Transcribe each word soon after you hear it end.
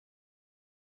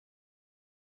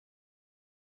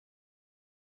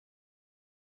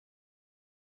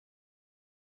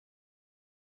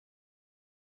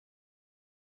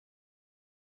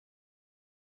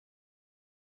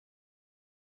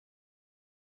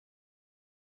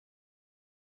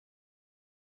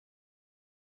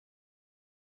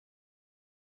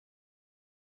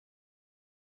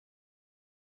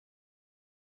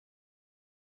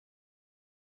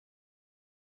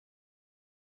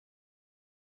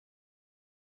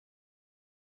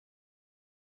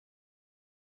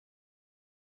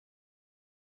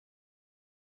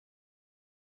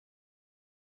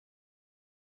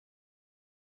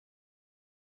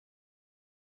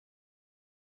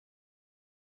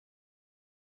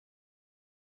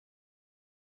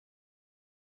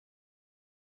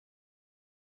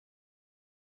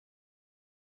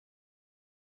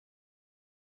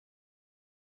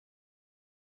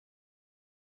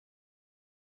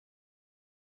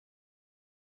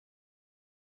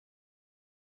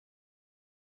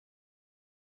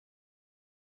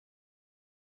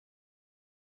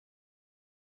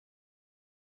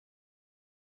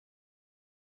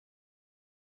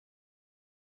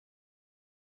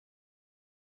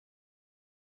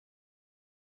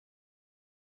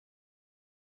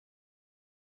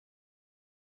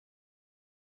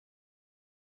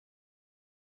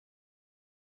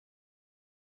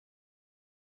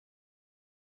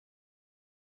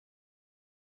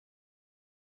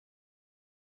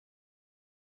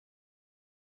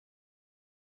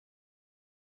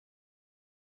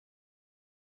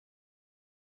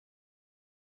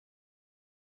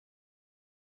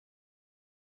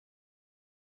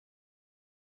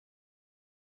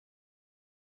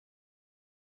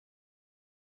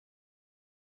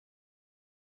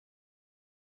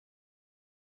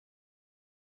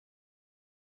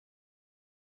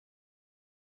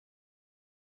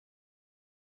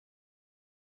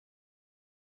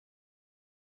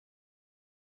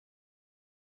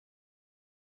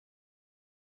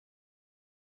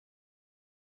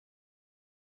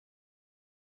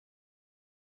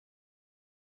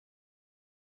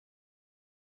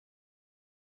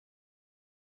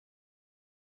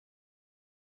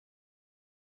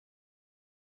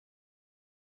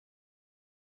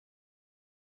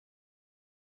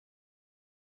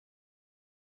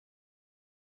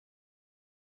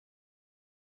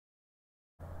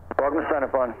Welcome to Center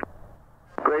Fun.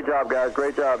 Great job, guys.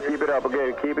 Great job. Keep it up.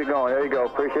 Okay, keep it going. There you go.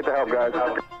 Appreciate the help, guys.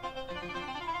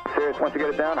 Serious, once you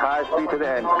get it down, high speed to the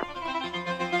end.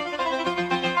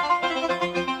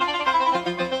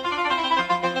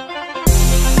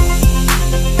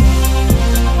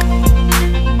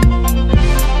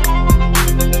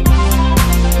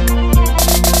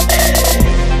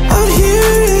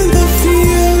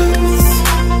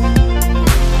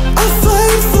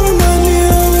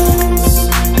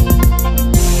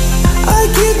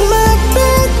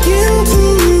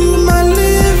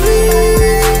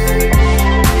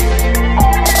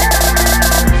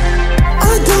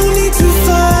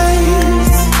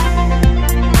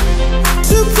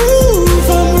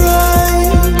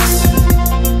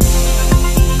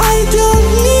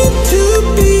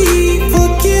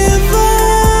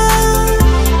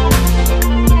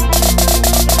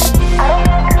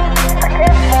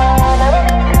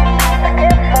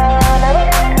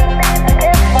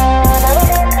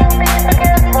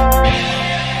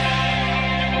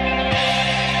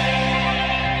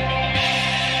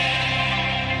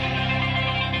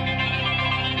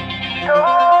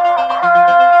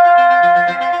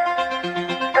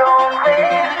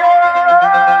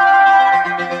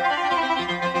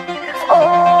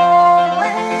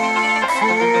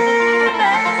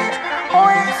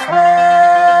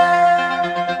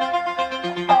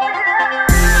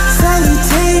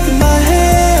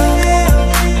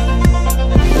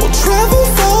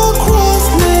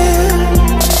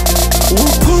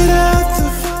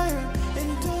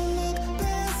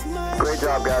 Great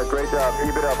job, guys. Great job.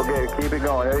 Keep it up. Okay, keep it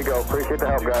going. There you go. Appreciate the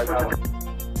help, guys.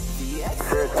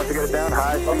 Serious, once you get it down,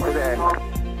 high speed to the end.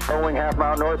 Low wing, half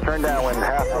mile north, turn downwind.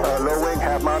 Low wing,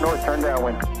 half mile north, turn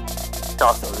downwind.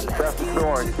 South to the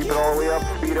orange. Keep it all the way up.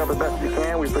 Speed up as best as you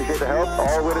can. We appreciate the help.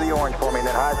 All the way to the orange for me, and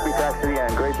then high speed taxi to the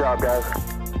end. Great job, guys.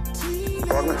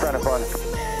 Welcome to Center Fun.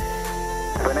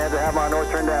 Bonanza, half mile north,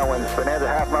 turn downwind. Bonanza,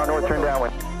 half mile north, turn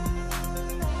downwind.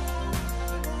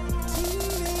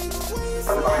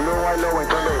 Blue white, low wing,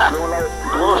 turn base. Blue light,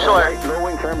 A little short. Low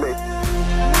wing, turn base.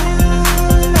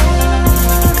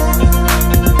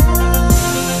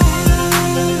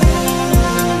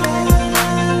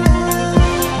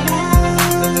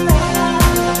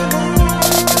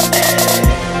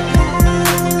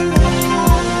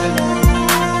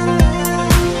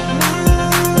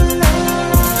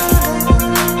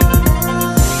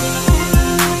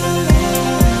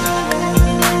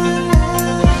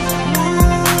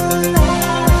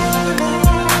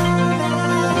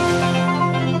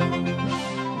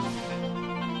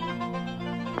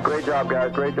 Great job,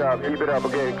 guys. Great job. Keep it up.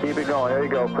 Okay, keep it going. There you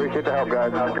go. Appreciate the help,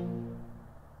 guys.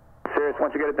 Serious,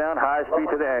 once you get it down, high speed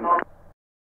to the end.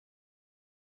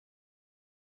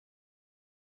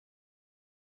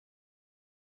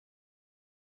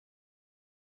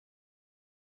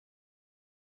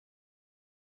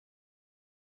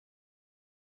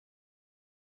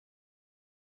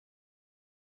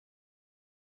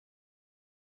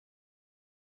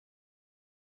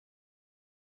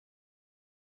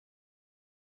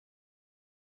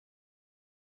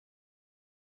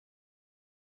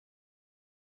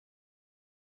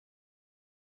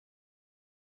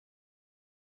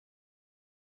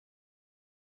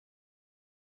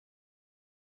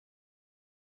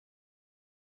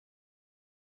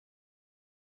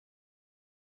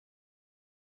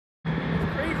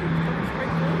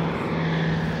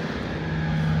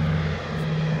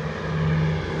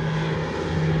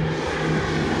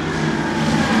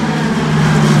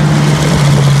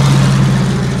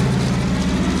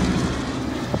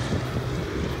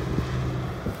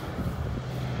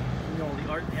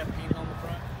 They have painting on the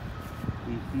front.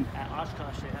 At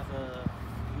Oshkosh, they have a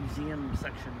museum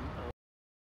section of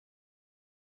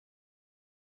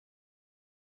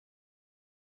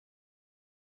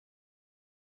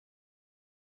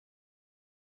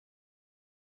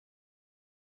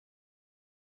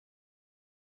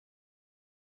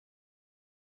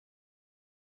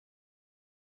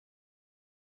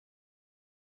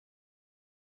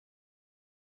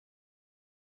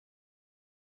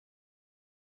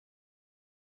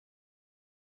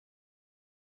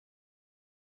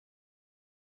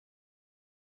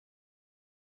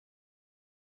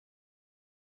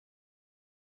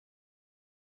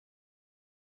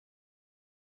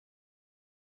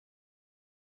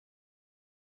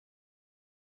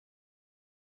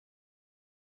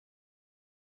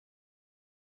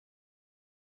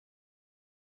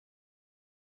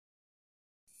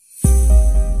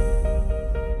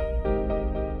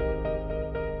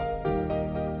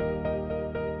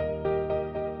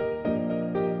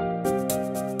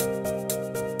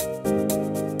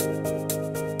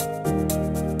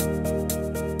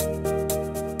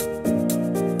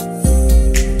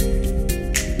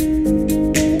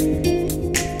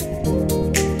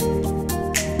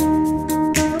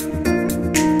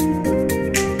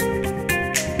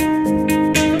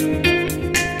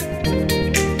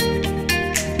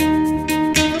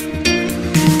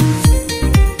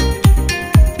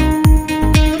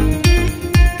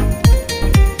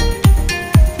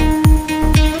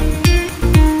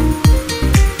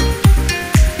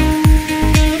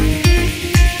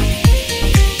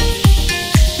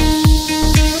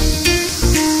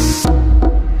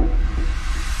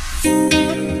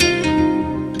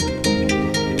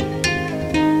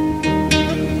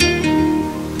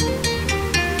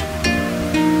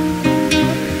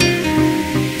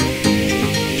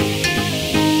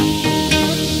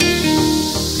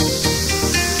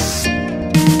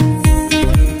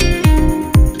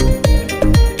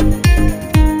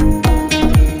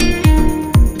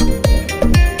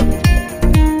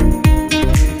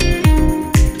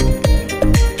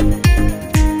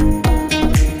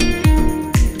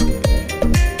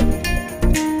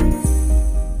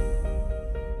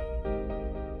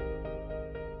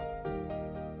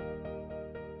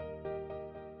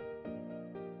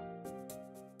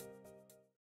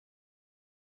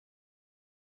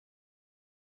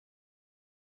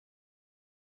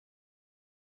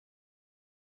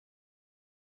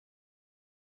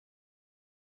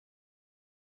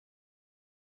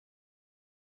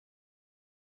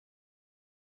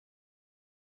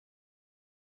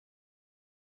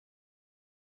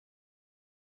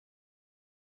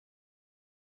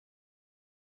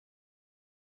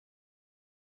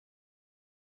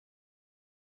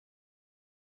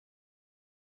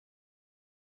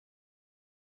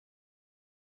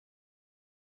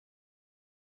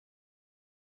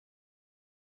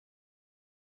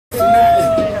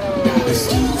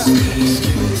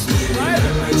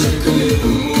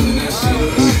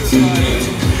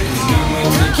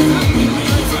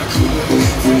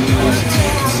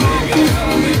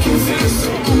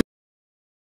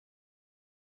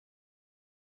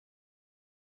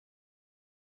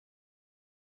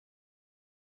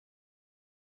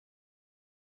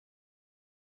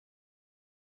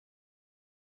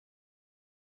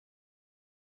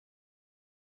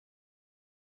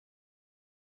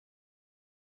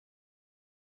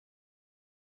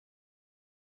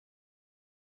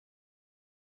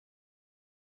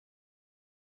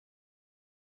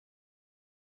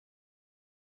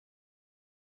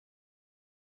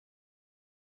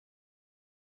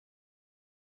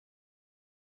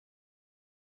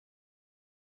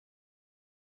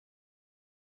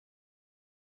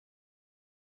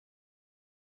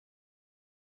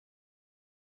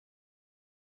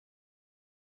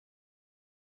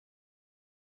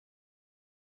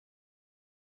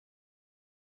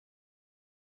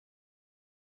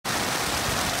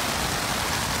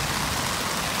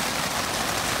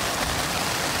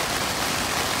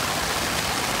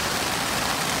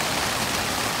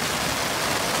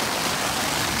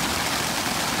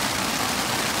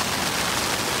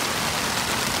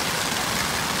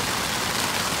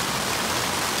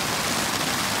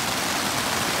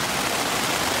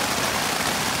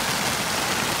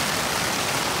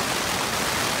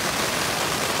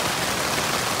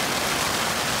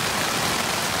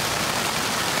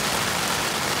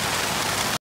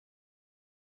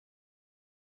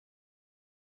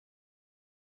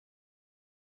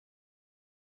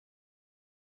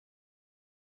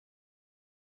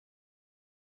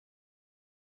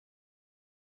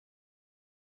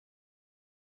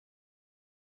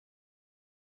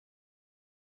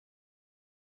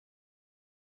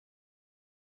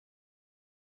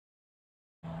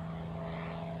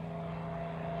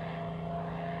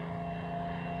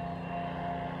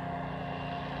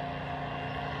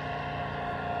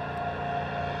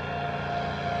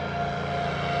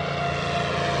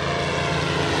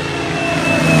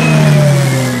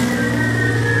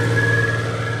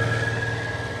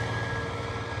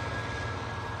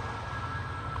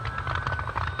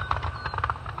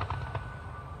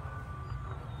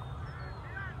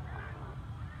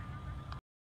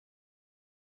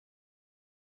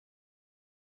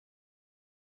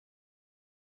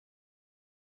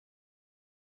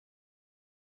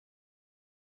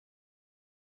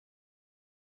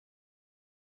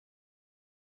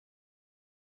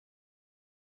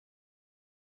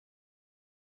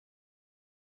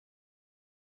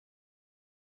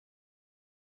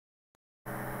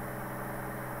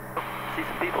See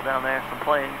some people down there, some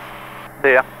planes.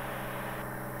 Yeah.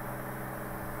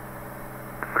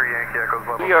 3 Yankee Echoes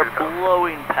level. We are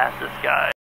blowing past this guy.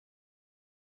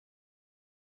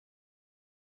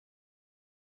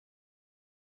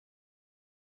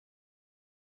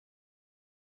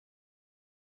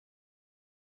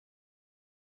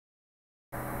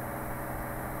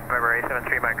 November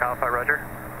 873 Mike Alpha, roger.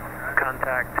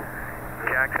 Contact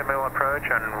Jacksonville approach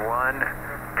on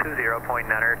 120.9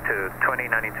 to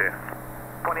 2092.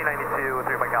 2092 with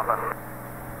 3 Mike Alpha.